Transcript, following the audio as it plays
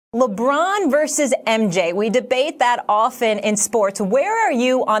LeBron versus MJ. We debate that often in sports. Where are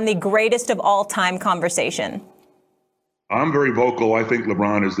you on the greatest of all time conversation? I'm very vocal. I think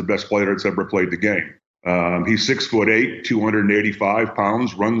LeBron is the best player that's ever played the game. He's 6'8", 285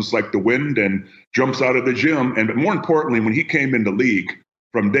 pounds, runs like the wind, and jumps out of the gym. And more importantly, when he came in the league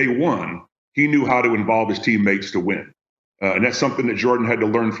from day one, he knew how to involve his teammates to win. And that's something that Jordan had to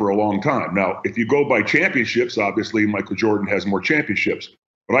learn for a long time. Now, if you go by championships, obviously Michael Jordan has more championships.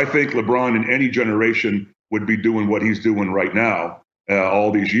 But I think LeBron in any generation would be doing what he's doing right now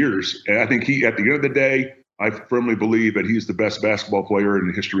all these years. And I think he, at the end of the day, I firmly believe that he's the best basketball player in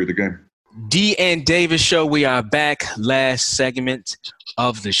the history of the game. D and Davis Show. We are back. Last segment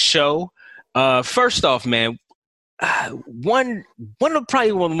of the show. First off, man, one of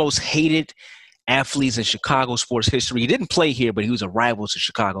the most hated athletes in Chicago sports history. He didn't play here, but he was a rival to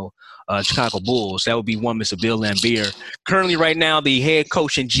Chicago Bulls. That would be one Mr. Bill Laimbeer. Currently, right now, the head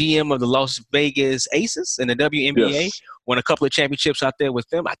coach and GM of the Las Vegas Aces in the WNBA. Yes. Won a couple of championships out there with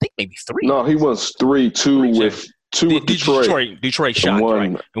them. I think maybe three. No, he was two with Detroit. Detroit shot,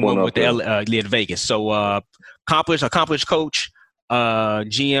 and one with the Vegas. So accomplished coach,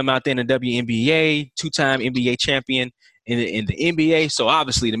 GM out there in the WNBA, two-time NBA champion in the NBA. So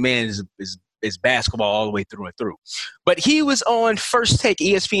obviously the man is basketball all the way through and through. But he was on First Take,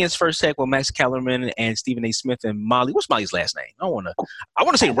 ESPN's First Take with Max Kellerman and Stephen A. Smith and Molly. What's Molly's last name? I want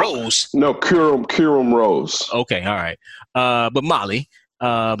to say Rose. No, Kiram Rose. Okay, all right. But Molly.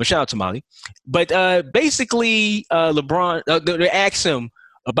 But shout out to Molly. But basically, LeBron, they asked him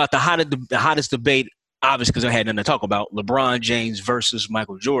about the hottest debate, obviously because I had nothing to talk about, LeBron James versus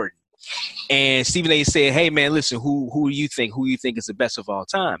Michael Jordan. And Stephen A. said, hey, man, listen, who do you think is the best of all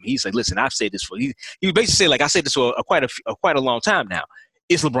time? He's like, listen, I've said this he basically said, like, I said this for quite a long time now.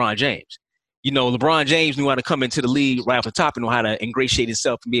 It's LeBron James. You know, LeBron James knew how to come into the league right off the top and know how to ingratiate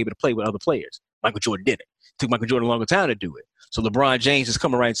himself and be able to play with other players. Michael Jordan didn't. It took Michael Jordan a longer time to do it. So LeBron James is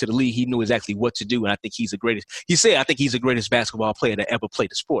coming right into the league. He knew exactly what to do, and I think he's the greatest. He said, I think he's the greatest basketball player that ever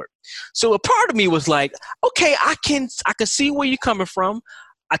played the sport. So a part of me was like, okay, I can see where you're coming from.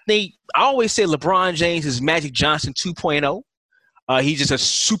 I always say LeBron James is Magic Johnson 2.0. He's just a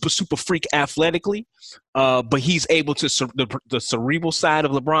super freak athletically, but he's able to the cerebral side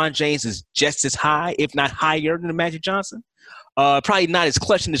of LeBron James is just as high, if not higher, than the Magic Johnson. Probably not as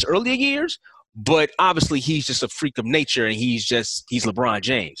clutch in his earlier years, but obviously he's just a freak of nature, and he's LeBron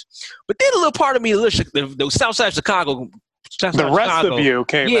James. But then a little part of me, the South Side of Chicago. The rest of you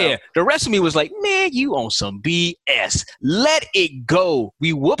came out. Yeah, the rest of me was like, man, you on some BS. Let it go.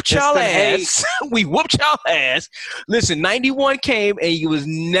 We whooped y'all ass. We whooped y'all ass. Listen, 91 came, and he was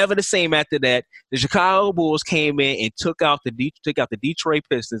never the same after that. The Chicago Bulls came in and took out the Detroit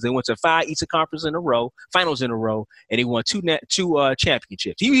Pistons. They went to 5 Eastern Conference finals in a row, and they won two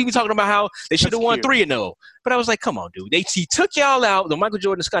championships. He was talking about how they should have won 3 in a row. But I was like, come on, dude. He took y'all out. The Michael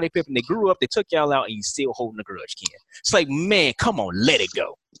Jordan and Scottie Pippen, they grew up. They took y'all out, and he's still holding the grudge, Ken. It's like, man, come on, let it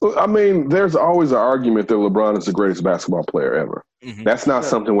go. I mean, there's always an argument that LeBron is the greatest basketball player ever. Mm-hmm. That's not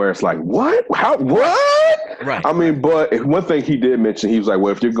something where it's like, what? How? What? Right. I mean, but one thing he did mention, he was like,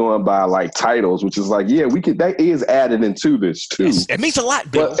 well, if you're going by like titles, which is like, yeah, that is added into this too. Yes, it means a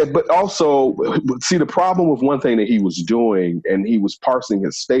lot, Bill. But also, see, the problem with one thing that he was doing, and he was parsing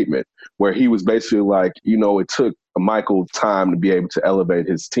his statement, where he was basically like, you know, it took Michael time to be able to elevate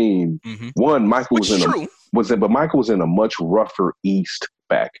his team. Mm-hmm. One, Michael but Michael was in a much rougher East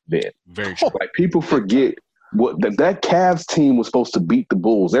back then. Very true. Like, people forget that Cavs team was supposed to beat the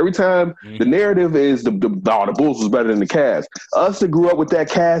Bulls. Every time the narrative is the Bulls was better than the Cavs. Us that grew up with that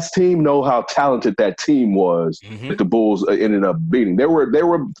Cavs team know how talented that team was that the Bulls ended up beating. There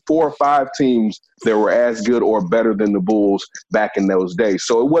were 4 or 5 teams that were as good or better than the Bulls back in those days.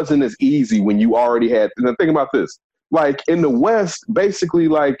 So it wasn't as easy when you already had – and think about this. Like, in the West, basically,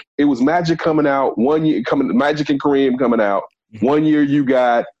 like, it was Magic coming out, Magic and Kareem coming out. One year you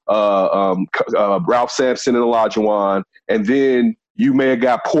got Ralph Sampson and Olajuwon, and then you may have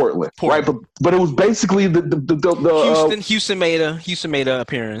got Portland. Right? But it was basically the Houston made a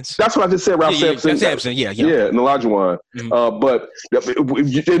appearance. That's what I just said. Ralph Sampson. Sampson, yeah, and Olajuwon. But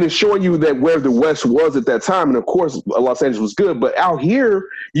and it's showing you that where the West was at that time, and of course Los Angeles was good. But out here,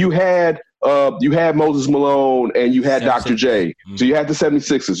 you had Moses Malone and you had Dr. J. So you had the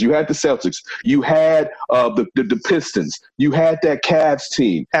 76ers, you had the Celtics, you had the Pistons, you had that Cavs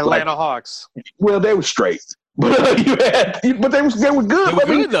team. Atlanta Hawks. Well, they were straight. But they were good.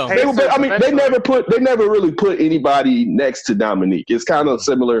 They never really put anybody next to Dominique. It's kind of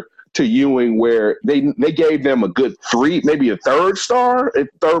similar to Ewing, where they gave them a good 3, maybe a third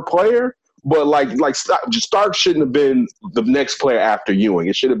player. But like Stark shouldn't have been the next player after Ewing.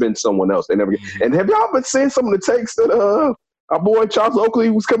 It should have been someone else. They never. And have y'all been seeing some of the takes that our boy Charles Oakley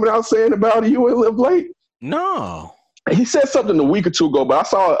was coming out saying about Ewing of late? No. He said something a week or two ago, but I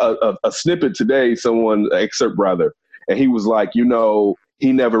saw a snippet today. Someone excerpt rather, and he was like,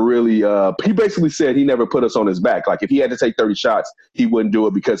 he never really. He basically said he never put us on his back. Like if he had to take 30 shots, he wouldn't do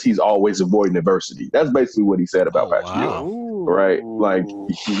it because he's always avoiding adversity. That's basically what he said about Patrick Ewing, right? Like,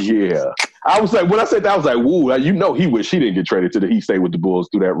 yeah. I was like, when I said that, I was like, woo, he wished he didn't get traded to the He stayed with the Bulls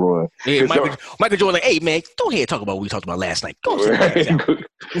through that run. Yeah, Michael Jordan, like, hey man, go ahead and talk about what we talked about last night. Go ahead.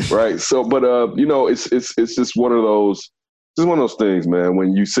 Right. So, but it's just one of those. This is one of those things, man,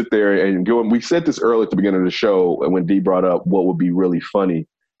 when you sit there and go, and we said this early at the beginning of the show, and when D brought up what would be really funny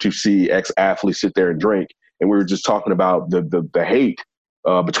to see ex-athletes sit there and drink, and we were just talking about the hate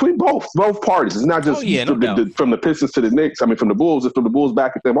between both parties. It's not just from the Pistons to the Knicks. I mean, from the Bulls, it's from the Bulls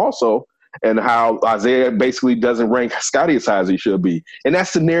back at them also, and how Isaiah basically doesn't rank Scottie as high as he should be. And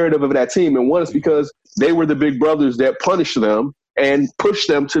that's the narrative of that team. And one is because they were the big brothers that punished them and pushed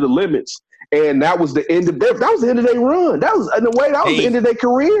them to the limits. And that was the end of their run. That was, in a way, that was the end of their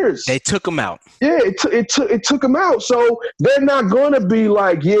careers. They took them out. Yeah, it took them out. So they're not going to be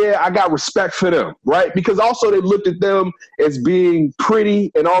like, yeah, I got respect for them, right? Because also they looked at them as being pretty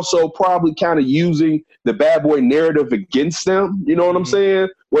and also probably kind of using the bad boy narrative against them. You know what I'm saying?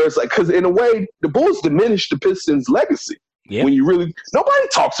 Where it's like, because in a way, the Bulls diminished the Pistons' legacy. Yeah. When you really, nobody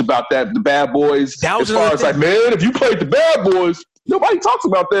talks about that, the bad boys, as far as like, man, if you played the bad boys, nobody talks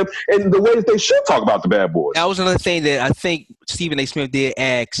about them in the way that they should talk about the bad boys. That was another thing that I think Stephen A. Smith did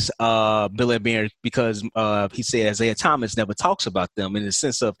ask Bill Laimbeer, because he said Isaiah Thomas never talks about them in the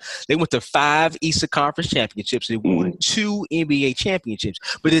sense of they went to 5 Eastern Conference championships. They won 2 NBA championships.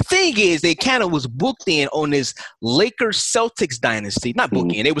 But the thing is, they kind of was booked in on this Lakers-Celtics dynasty. Not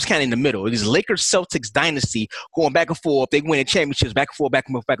booked in. It was kind of in the middle. It was Lakers-Celtics dynasty going back and forth. They winning championships back and forth, back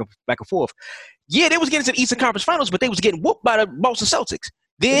and forth. Yeah, they was getting to the Eastern Conference Finals, but they was getting whooped by the Boston Celtics.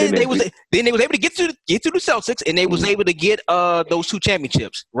 Then they was able to get to the Celtics, and they was able to get those 2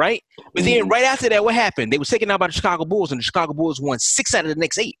 championships, right? But then right after that, what happened? They was taken out by the Chicago Bulls, and the Chicago Bulls won 6 out of the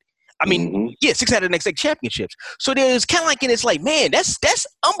next 8. I mean, 6 out of the next 8 championships. So there's kind of like, and it's like, man, that's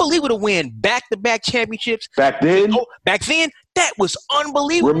unbelievable to win back-to-back championships. Back then, that was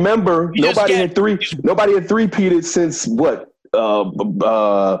unbelievable. Remember, nobody had three-peated since what?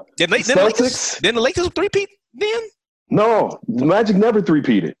 Celtics? Then the Lakers three-peat then? No, Magic never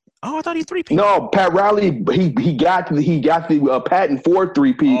three-peated. Oh, I thought he three-peated. No, Pat Riley, he got the patent for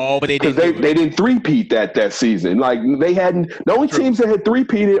three-peat. Oh, but they didn't three-peat that season. Like they hadn't. The only teams that had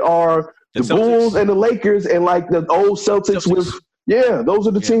three-peated are the Bulls and the Lakers and like the old Celtics. With those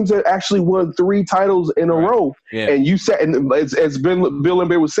are the teams that actually won 3 titles in a row. Yeah. And you said, and as Bill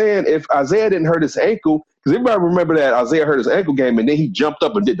Laimbeer was saying, if Isaiah didn't hurt his ankle, because everybody remember that Isaiah hurt his ankle game, and then he jumped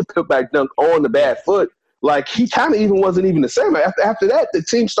up and did the putback dunk on the bad foot. Like, he kind of wasn't even the same. After that, the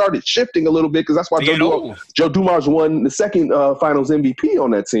team started shifting a little bit, because that's why Joe Dumars won the second Finals MVP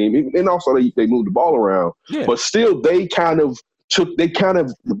on that team. And also they moved the ball around. Yeah. But still, the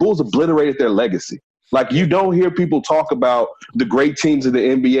Bulls obliterated their legacy. Like, you don't hear people talk about the great teams of the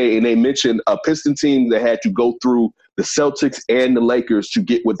NBA, and they mention a Piston team that had to go through the Celtics and the Lakers to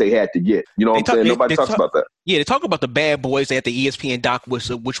get what they had to get. You know what I'm saying? Nobody talks about that. Yeah, they talk about the bad boys. They had the ESPN doc,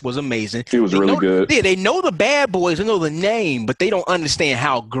 which was amazing. It was really good. Yeah, they know the bad boys. They know the name, but they don't understand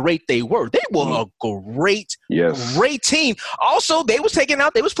how great they were. They were a great team. Also, they was taken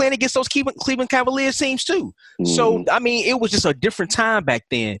out. They was playing against those Cleveland Cavaliers teams too. So, I mean, it was just a different time back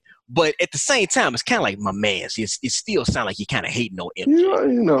then. But at the same time, it's kind of like my man's. It still sounds like you kind of hating on him.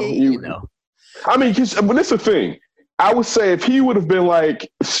 You know. I mean, but that's the thing. I would say if he would have been like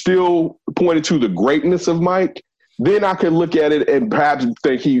still pointed to the greatness of Mike, then I could look at it and perhaps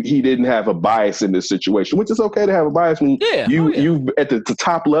think he didn't have a bias in this situation, which is okay to have a bias when you at the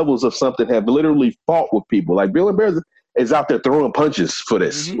top levels of something have literally fought with people. Like Bill Laimbeer is out there throwing punches for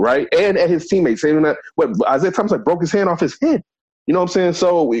this, right? And at his teammates saying that Isaiah Thomas broke his hand off his head. You know what I'm saying?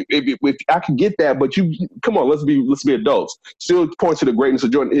 So if I could get that, but come on, let's be adults. Still point to the greatness of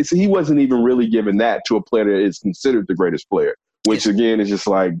Jordan. He wasn't even really giving that to a player that is considered the greatest player, which again is just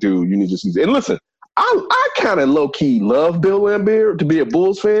like, dude, you need to just. And listen, I kind of low key love Bill Laimbeer to be a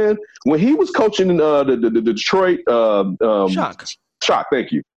Bulls fan. When he was coaching in the Detroit Shock,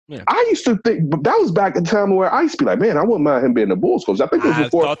 thank you. Yeah. I used to think, but that was back in the time where I used to be like, man, I wouldn't mind him being a Bulls coach. I think this was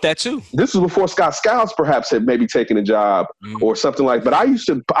before. I thought that too. This was before Scott Skiles perhaps had maybe taken a job or something like. But I used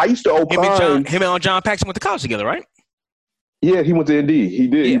to opine. Him and John Paxson went to college together, right? Yeah, he went to ND. He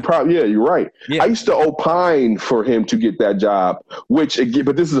did. Yeah. You're right. Yeah. I used to opine for him to get that job. But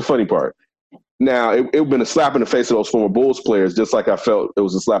this is the funny part. Now, it would have been a slap in the face of those former Bulls players, just like I felt it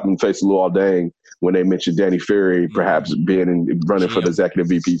was a slap in the face of Luol Deng when they mentioned Danny Ferry perhaps running for the executive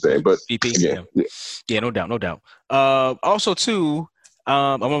VP thing. But VP, yeah, no doubt. Also, too,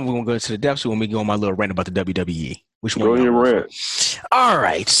 I'm going to go into the depths when we go on my little rant about the WWE. Which one? Go in your rant. All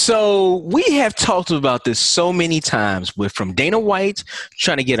right. So we have talked about this so many times from Dana White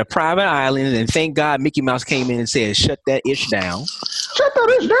trying to get a private island, and thank God Mickey Mouse came in and said, "Shut that ish down." Shut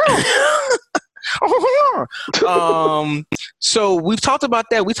that ish down. So we've talked about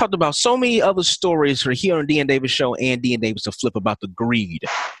that. We talked about so many other stories for here on D and Davis Show and D and Davis to Flip about the greed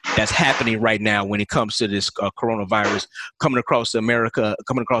that's happening right now when it comes to this coronavirus coming across America,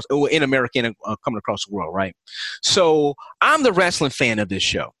 coming across the world, right? So I'm the wrestling fan of this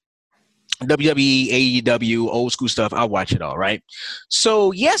show. WWE, AEW, old school stuff. I watch it all, right?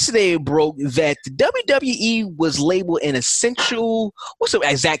 So yesterday it broke that the WWE was labeled an essential. What's the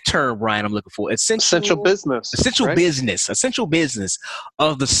exact term, Ryan? I'm looking for essential business. Essential right? business. Essential business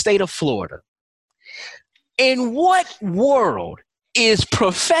of the state of Florida. In what world is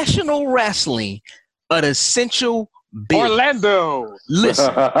professional wrestling an essential business? Orlando.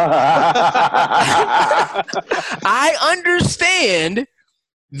 Listen, I understand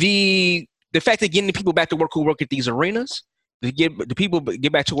the fact that getting the people back to work who work at these arenas, to get the people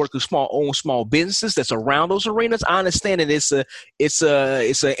get back to work who own small businesses that's around those arenas. I understand that it's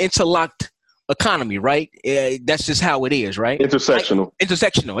an interlocked economy, right? That's just how it is, right? Intersectional.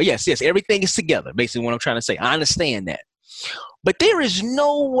 Intersectional. Yes. Everything is together. Basically, what I'm trying to say. I understand that, but there is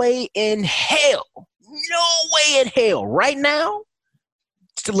no way in hell right now.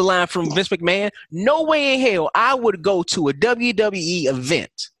 Still a line from Vince McMahon. No way in hell I would go to a WWE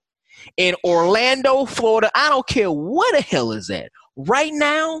event in Orlando, Florida. I don't care what the hell is that. Right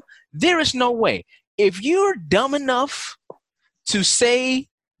now, there is no way. If you're dumb enough to say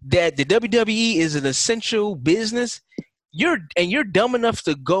that the WWE is an essential business, you're dumb enough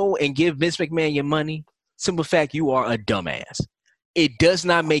to go and give Vince McMahon your money, simple fact, you are a dumbass. It does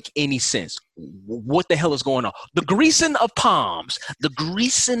not make any sense. What the hell is going on? The greasing of palms.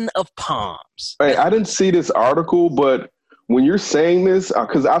 Hey, I didn't see this article, but when you're saying this,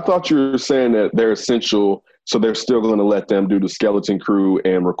 because I thought you were saying that they're essential, so they're still going to let them do the skeleton crew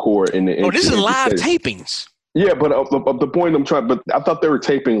and record in the. Oh, this is live tapings. Yeah, but the point but I thought they were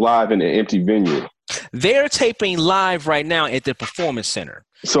taping live in an empty venue. They're taping live right now at the Performance Center.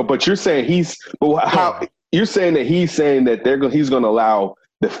 So, but you're saying you're saying that he's saying that he's going to allow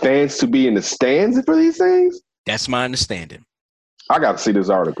the fans to be in the stands for these things? That's my understanding. I got to see this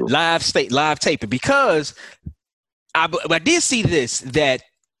article. Live taping, because I did see this, that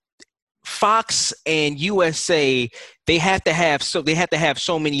Fox and USA, they have to have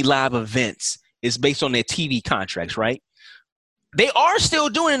so many live events. It's based on their TV contracts, right? They are still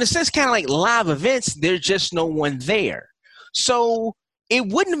doing, in a sense, kind of like live events. There's just no one there. So it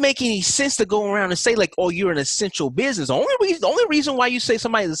wouldn't make any sense to go around and say, like, oh, you're an essential business. The only reason why you say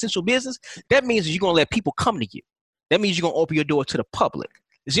somebody's an essential business, that means you're going to let people come to you. That means you're going to open your door to the public.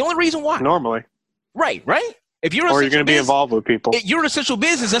 It's the only reason why. Normally. Right? If you're you're going to be involved with people. You're an essential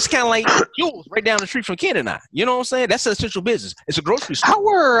business. That's kind of like Jules right down the street from Ken and I. You know what I'm saying? That's an essential business. It's a grocery store. How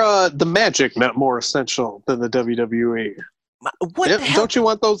are the Magic not more essential than the WWE? Don't you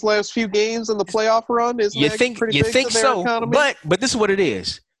want those last few games in the playoff run? You think so? Economy? But this is what it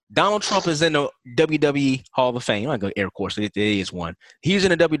is. Donald Trump is in the WWE Hall of Fame. I'm going to go air quotes. It is one. He's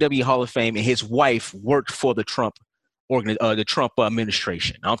in the WWE Hall of Fame, and his wife worked for the Trump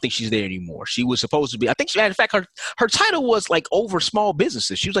administration. I don't think she's there anymore. She was supposed to be. I think in fact, her title was like over small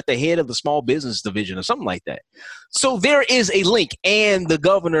businesses. She was like the head of the small business division or something like that. So there is a link, and the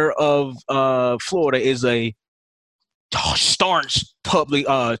governor of Florida is a staunch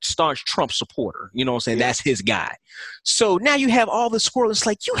Trump supporter. You know what I'm saying? Yeah. That's his guy. So now you have all the squirrels. It's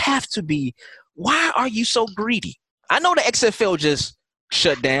like, you have to be. Why are you so greedy? I know the XFL just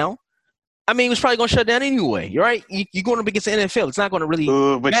shut down. I mean, it was probably going to shut down anyway. You're right. You're going up against the NFL. It's not going to really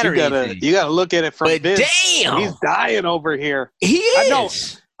matter. You gotta look at it from Vince. Damn, he's dying over here. He is. I know.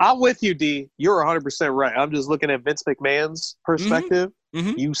 I'm with you, D. You're 100% right. I'm just looking at Vince McMahon's perspective.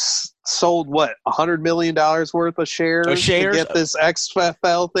 Mm-hmm. You sold what, $100 million worth of shares to get this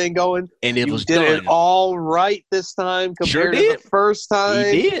XFL thing going, and you did it all right this time compared to the first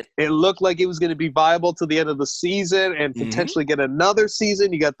time. He did. It looked like it was going to be viable to the end of the season and potentially get another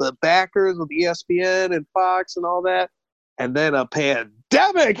season. You got the backers with ESPN and Fox and all that, and then a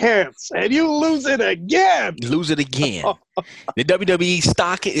pandemic hits and you lose it again. The WWE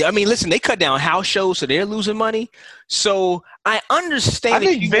stock. I mean, listen, they cut down house shows, so they're losing money. So I understand. I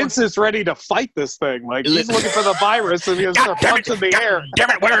think Vince is ready to fight this thing. Like he's looking for the virus and he's going to punch in the air. Damn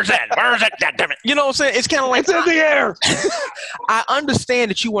it, where is it? Where is it? Damn it. You know what I'm saying? It's kind of like it's in the air. I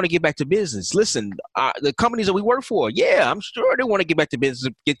understand that you want to get back to business. Listen, the companies that we work for, yeah, I'm sure they want to get back to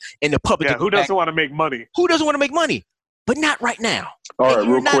business, get in the public. Yeah, who doesn't want to make money? Who doesn't want to make money? But not right now. All right,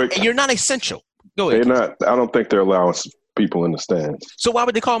 real quick. And you're not essential. Go ahead. They're not. I don't think they're allowing people in the stands. So why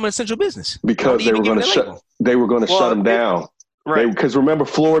would they call them an essential business? Because they were going to shut. They were going to shut them down. Right. Because remember,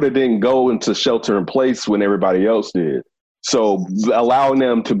 Florida didn't go into shelter in place when everybody else did. So allowing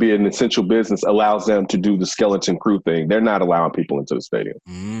them to be an essential business allows them to do the skeleton crew thing. They're not allowing people into the stadium.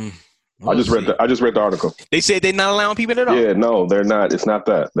 I just read the article. They said they're not allowing people at all. Yeah, no, they're not. It's not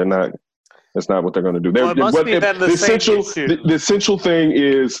that. They're not. That's not what they're going to do. The essential thing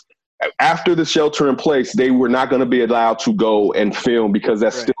is after the shelter in place, they were not going to be allowed to go and film because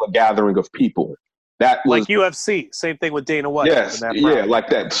that's still a gathering of people. That was like UFC. Same thing with Dana White. Yes, yeah, like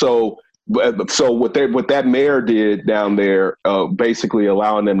that. So what that mayor did down there, basically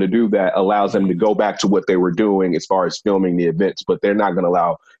allowing them to do that, allows them to go back to what they were doing as far as filming the events. But they're not going to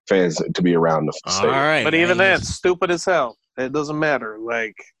allow fans to be around the stadium. All right, but even then, stupid as hell. It doesn't matter.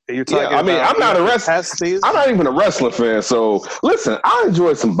 Like you're talking. Yeah, I mean, I'm not even a wrestling fan. So listen, I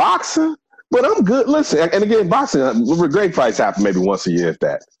enjoy some boxing, but I'm good. Listen, and again, boxing, great fights happen maybe once a year, if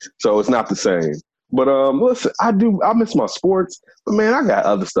that. So it's not the same. But listen, I miss my sports, but man, I got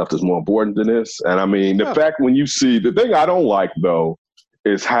other stuff that's more important than this. And I mean, the fact when you see the thing I don't like though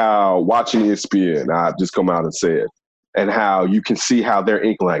is how watching ESPN, I just come out and say it, and how you can see how they're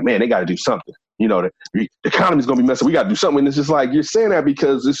inkling like, man, they got to do something. You know, the economy's going to be messy. We got to do something. And it's just like, you're saying that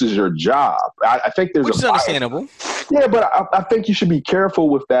because this is your job. I think there's which is understandable. Yeah, but I think you should be careful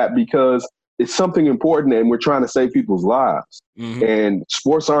with that because it's something important and we're trying to save people's lives. Mm-hmm. And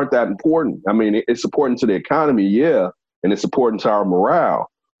sports aren't that important. I mean, it's important to the economy, yeah, and it's important to our morale.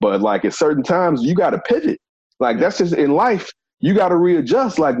 But like at certain times, you got to pivot. Like that's just in life. You got to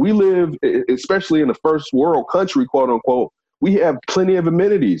readjust. Like we live, especially in the first world country, quote unquote, we have plenty of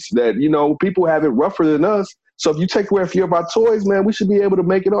amenities that, you know, people have it rougher than us. So if you take away a few of our toys, man, we should be able to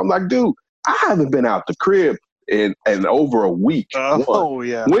make it up. I'm like, dude, I haven't been out the crib in over a week. Oh,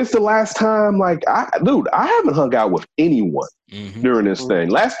 yeah. When's the last time, I haven't hung out with anyone during this thing.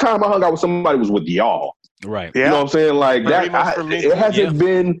 Last time I hung out with somebody was with y'all. Right. You know what I'm saying? Like that, it hasn't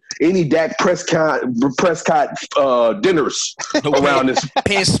been any Dak Prescott dinners around this.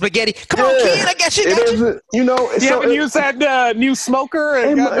 Pan spaghetti. Come on, kid, I got you. It isn't, you know. You haven't used that new smoker?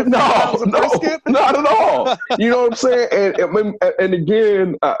 And not at all. You know what I'm saying? And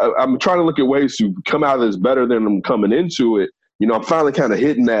again, I'm trying to look at ways to come out of this better than I'm coming into it. You know, I'm finally kind of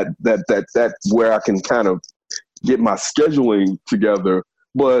hitting that where I can kind of get my scheduling together.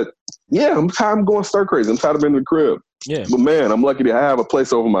 But yeah, I'm tired of going stir crazy. I'm tired of being in the crib. Yeah. But man, I'm lucky to have a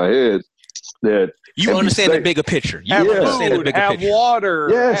place over my head that you understand the bigger picture. You understand the bigger picture. Have water.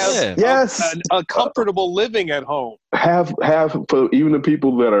 Yes. A comfortable living at home. Have for even the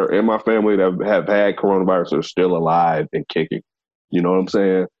people that are in my family that have had coronavirus are still alive and kicking. You know what I'm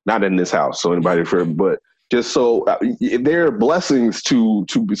saying? Not in this house, so anybody but just so there are blessings to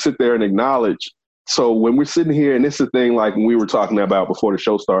sit there and acknowledge. So when we're sitting here, and this is the thing, like when we were talking about before the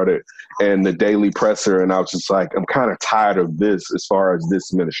show started and the daily presser, and I was just like, I'm kind of tired of this as far as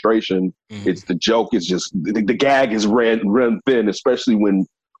this administration. It's the joke is just, the gag is run thin, especially when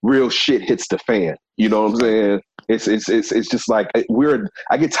real shit hits the fan. You know what I'm saying? It's just like I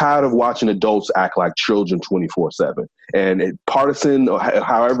get tired of watching adults act like children 24/7. And partisan, or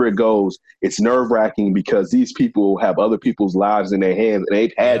however it goes, it's nerve-wracking because these people have other people's lives in their hands, and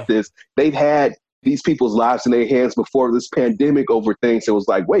they've had these people's lives in their hands before this pandemic over things. It was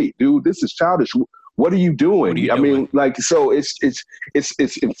like, wait, dude, this is childish. What are you doing? I mean, like, so it's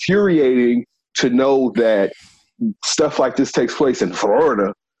infuriating to know that stuff like this takes place in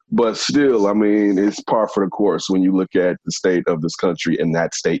Florida, but still, I mean, it's par for the course when you look at the state of this country and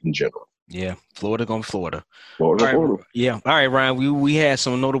that state in general. Yeah, Florida going Florida. Florida. Yeah. All right, Ryan. We had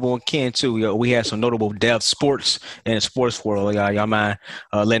some notable in Ken too. We had some notable deaths, sports and sports world. Y'all mind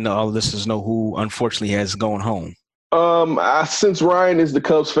letting all the listeners know who unfortunately has gone home? Since Ryan is the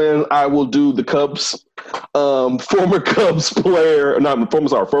Cubs fan, I will do the Cubs. Former Cubs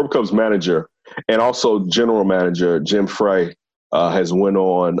Cubs manager and also general manager Jim Frey has went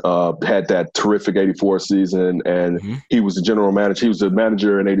on, had that terrific 84 season, and he was the general manager. He was the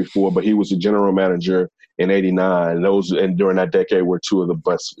manager in 84, but he was the general manager in 89. And during that decade were two of the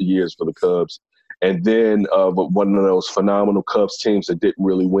best years for the Cubs. And then one of those phenomenal Cubs teams that didn't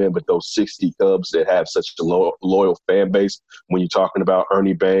really win, but those 60 Cubs that have such a loyal fan base. When you're talking about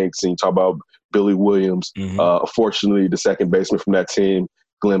Ernie Banks and you talk about Billy Williams, unfortunately, the second baseman from that team,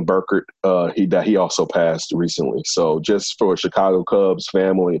 Glenn Burkert, he also passed recently. So just for Chicago Cubs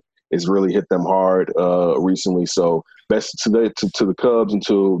family, it's really hit them hard recently. So best to the Cubs and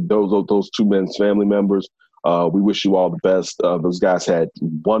to those two men's family members. We wish you all the best. Those guys had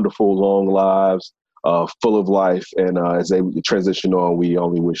wonderful, long lives, full of life. And as they transition on, we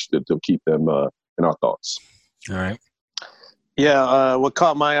only wish to keep them in our thoughts. All right. Yeah, what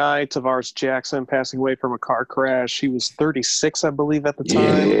caught my eye, Tavares Jackson passing away from a car crash. He was 36, I believe, at the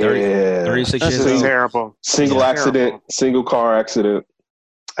time. Yeah. 36 years old. This is terrible. Single car accident.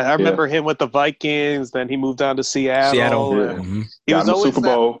 I remember him with the Vikings. Then he moved on to Seattle. Yeah. He was always Super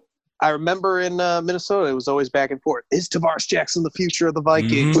Bowl. I remember in Minnesota, it was always back and forth. Is Tavares Jackson the future of the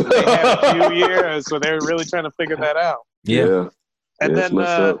Vikings? Mm-hmm. They had a few years, so they were really trying to figure that out. Yeah. And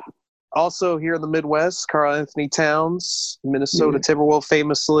then also here in the Midwest, Karl-Anthony Towns, Minnesota Timberwolves,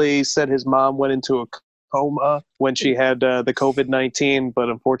 famously said his mom went into a coma when she had the COVID-19, but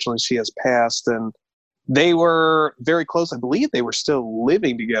unfortunately she has passed. And they were very close. I believe they were still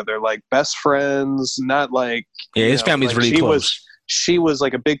living together, like best friends, not like – Yeah, his family's really close. She was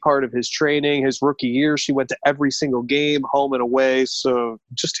like a big part of his training. His rookie year, she went to every single game, home and away. So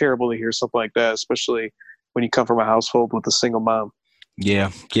just terrible to hear something like that, especially when you come from a household with a single mom.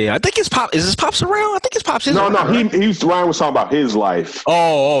 Yeah. I think his pop is his pops around. I think his pops is around. Ryan was talking about his life.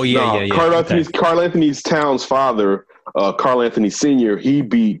 Yeah. Karl-Anthony Towns' father, Karl-Anthony Sr., he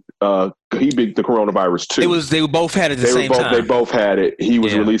beat the coronavirus too. They both had it at the same time. They both had it. He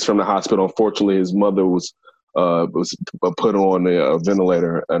was released from the hospital. Unfortunately, his mother was put on a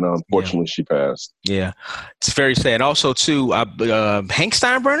ventilator, and unfortunately she passed. Yeah, it's very sad. Also, too, Hank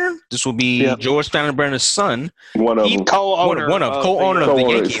Steinbrenner. This will be George Steinbrenner's son. One of them. Co-owner of the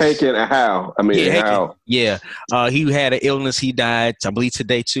Yankees. Hank and Hal. Hal. Yeah, he had an illness. He died, I believe,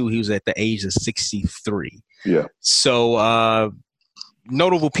 today too. He was at the age of 63. Yeah. So,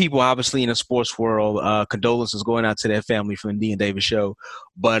 notable people, obviously, in the sports world. Condolences going out to their family from the D and Davis show.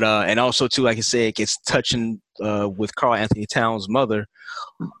 But and also too, like I said, it gets touching with Karl-Anthony Towns' mother.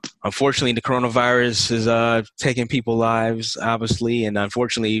 Unfortunately, the coronavirus is taking people's lives, obviously, and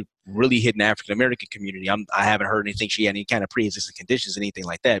unfortunately, really hitting the African American community. I haven't heard anything she had any kind of pre-existing conditions, anything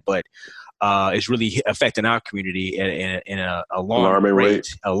like that, but it's really affecting our community in an alarming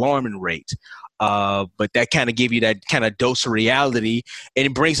rate. But that kind of give you that kind of dose of reality, and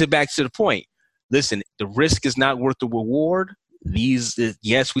it brings it back to the point. Listen, the risk is not worth the reward.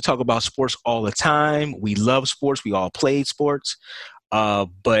 Yes, we talk about sports all the time. We love sports. We all played sports,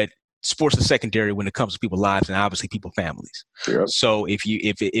 but sports is secondary when it comes to people's lives and obviously people's families. Yep. So if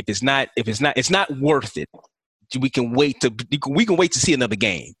it's not worth it. We can wait to see another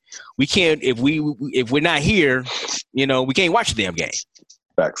game. We can't if we're not here. We can't watch the damn game.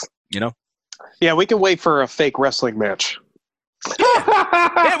 Facts. Yeah, we can wait for a fake wrestling match.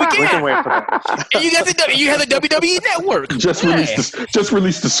 Yeah, we can. We can wait for that. And you have the WWE Network. Just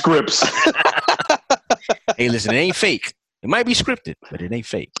release the scripts. Hey, listen, it ain't fake. It might be scripted, but it ain't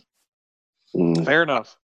fake. Fair enough.